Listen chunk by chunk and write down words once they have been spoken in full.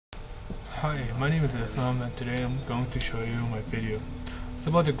Hi, my name is Islam and today I'm going to show you my video. It's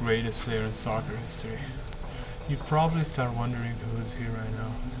about the greatest player in soccer history. You probably start wondering who's here right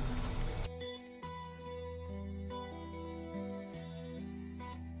now.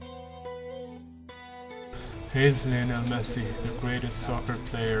 Here's Lionel Messi, the greatest soccer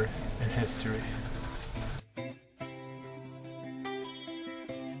player in history.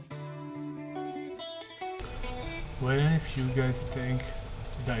 What if you guys think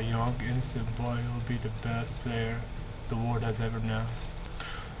that young innocent boy will be the best player the world has ever known?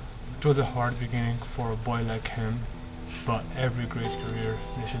 It was a hard beginning for a boy like him, but every great career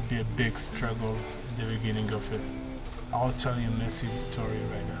there should be a big struggle at the beginning of it. I'll tell you Messi's story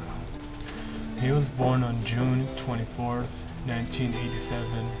right now. He was born on June 24th, 1987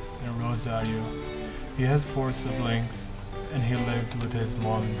 in Rosario. He has 4 siblings and he lived with his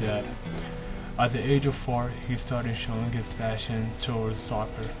mom and dad. At the age of 4, he started showing his passion towards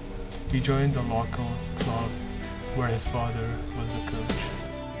soccer. He joined the local club where his father was the coach.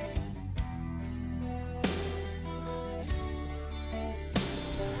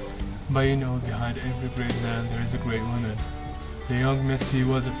 But you know, behind every great man there is a great woman. The young Messi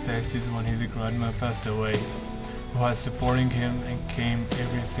was affected when his grandma passed away, who was supporting him and came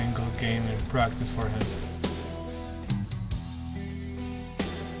every single game and practice for him.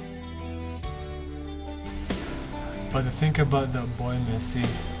 But the thing about that boy Messi,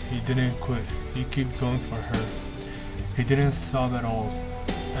 he didn't quit, he kept going for her. He didn't stop at all,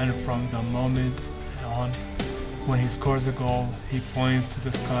 and from the moment on, when he scores a goal, he points to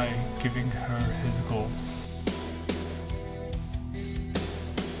the sky, giving her his goal.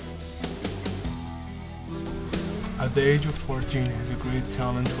 At the age of 14, his great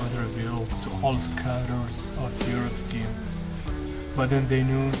talent was revealed to all scouters of Europe's team. But then they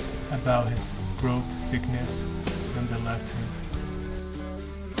knew about his growth sickness, then they left him.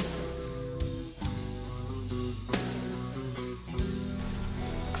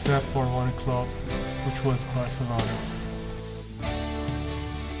 Except for one club, which was Barcelona.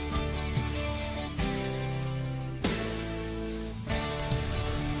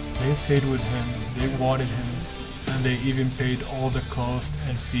 They stayed with him, they wanted him, and they even paid all the cost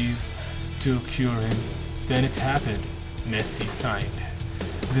and fees to cure him. Then it happened. Messi signed.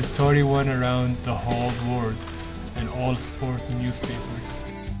 The story went around the whole world and all sport newspapers.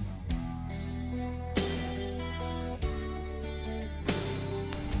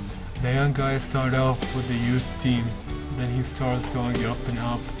 The young guy started off with the youth team, then he starts going up and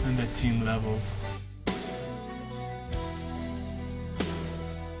up in the team levels.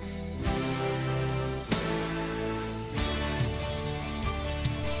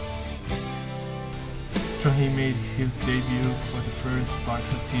 Till he made his debut for the first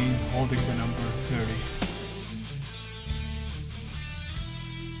Barca team, holding the number 30.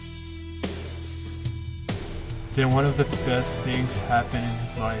 Then one of the best things happened in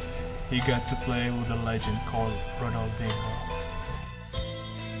his life. He got to play with a legend called Ronaldinho.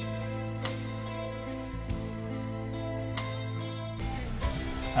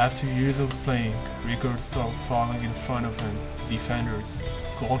 After years of playing, records started falling in front of him. Defenders,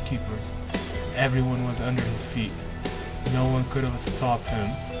 goalkeepers, everyone was under his feet. No one could have stopped him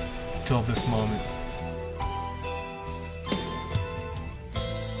till this moment.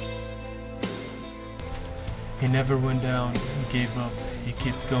 He never went down and gave up, he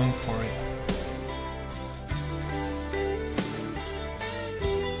kept going for it.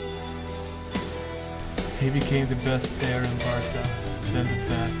 He became the best player in Barca, then the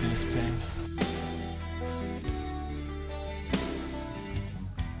best in Spain.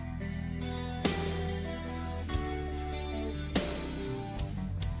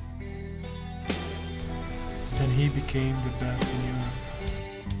 Then he became the best in Europe.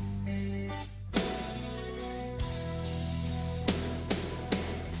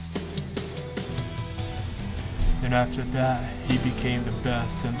 And after that, he became the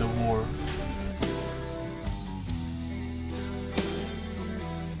best in the world.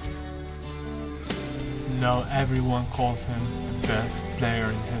 Now everyone calls him the best player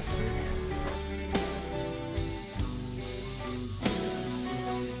in history.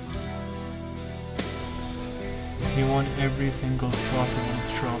 He won every single possible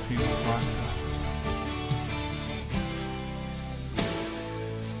trophy with Barca.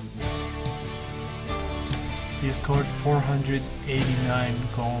 He scored 489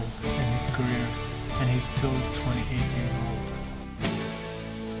 goals in his career, and he's still 28 years old.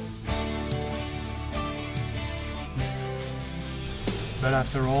 But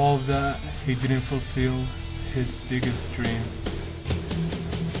after all that, he didn't fulfill his biggest dream.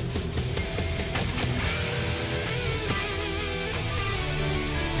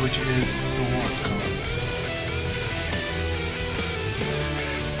 which is the World Cup.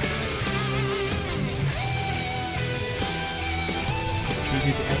 We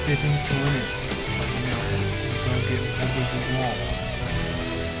did everything to win it, but you know, we don't get whatever we want all the time.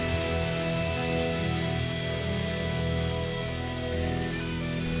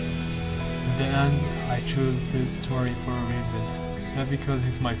 In the end, I chose this story for a reason, not because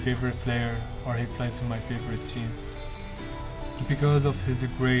he's my favorite player or he plays in my favorite team, but because of his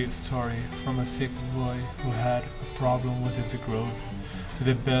great story from a sick boy who had a problem with his growth to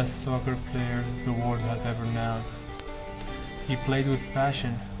the best soccer player the world has ever known. He played with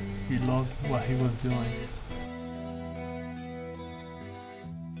passion, he loved what he was doing.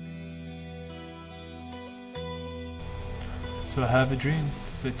 So have a dream,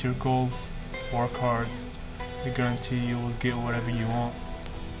 set your goals, work hard, I guarantee you will get whatever you want.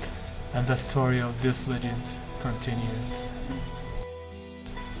 And the story of this legend continues.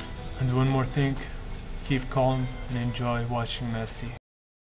 And one more thing, keep calm and enjoy watching Messi.